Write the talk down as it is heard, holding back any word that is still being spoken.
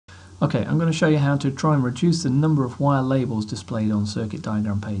Okay, I'm going to show you how to try and reduce the number of wire labels displayed on circuit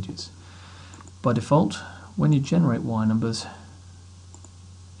diagram pages. By default, when you generate wire numbers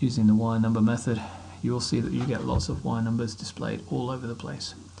using the wire number method, you will see that you get lots of wire numbers displayed all over the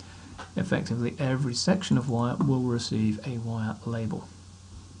place. Effectively, every section of wire will receive a wire label.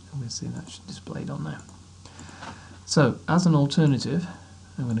 And we'll see that displayed on there. So, as an alternative,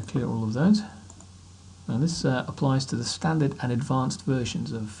 I'm going to clear all of those. Now this applies to the standard and advanced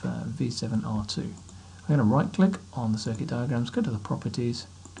versions of V7R2. I'm going to right click on the circuit diagrams, go to the properties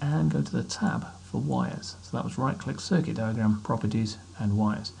and go to the tab for wires. So that was right click circuit diagram, properties and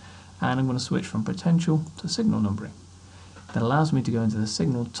wires. And I'm going to switch from potential to signal numbering. That allows me to go into the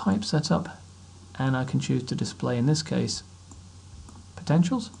signal type setup, and I can choose to display, in this case,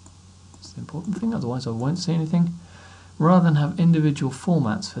 potentials. That's the important thing, otherwise I won't see anything. Rather than have individual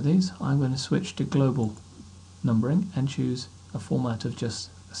formats for these, I'm going to switch to global numbering and choose a format of just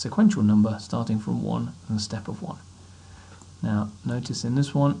a sequential number starting from 1 and a step of 1. Now notice in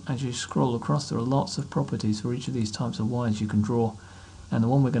this one, as you scroll across, there are lots of properties for each of these types of wires you can draw, and the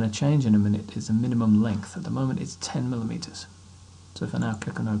one we're going to change in a minute is the minimum length. At the moment it's 10 millimeters. So if I now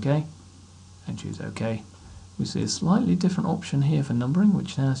click on OK and choose OK, we see a slightly different option here for numbering,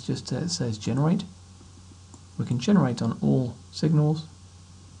 which now just says generate. We can generate on all signals,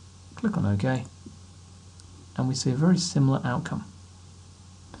 click on OK, and we see a very similar outcome.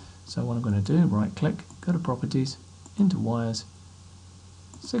 So what I'm going to do, right click, go to properties, into wires,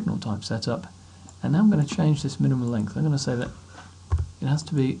 signal type setup, and now I'm going to change this minimum length. I'm going to say that it has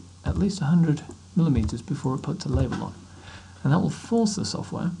to be at least 100 millimeters before it puts a label on, and that will force the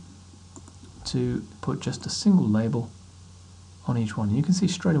software to put just a single label on each one. You can see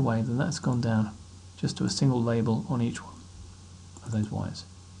straight away that that's gone down just to a single label on each one of those wires.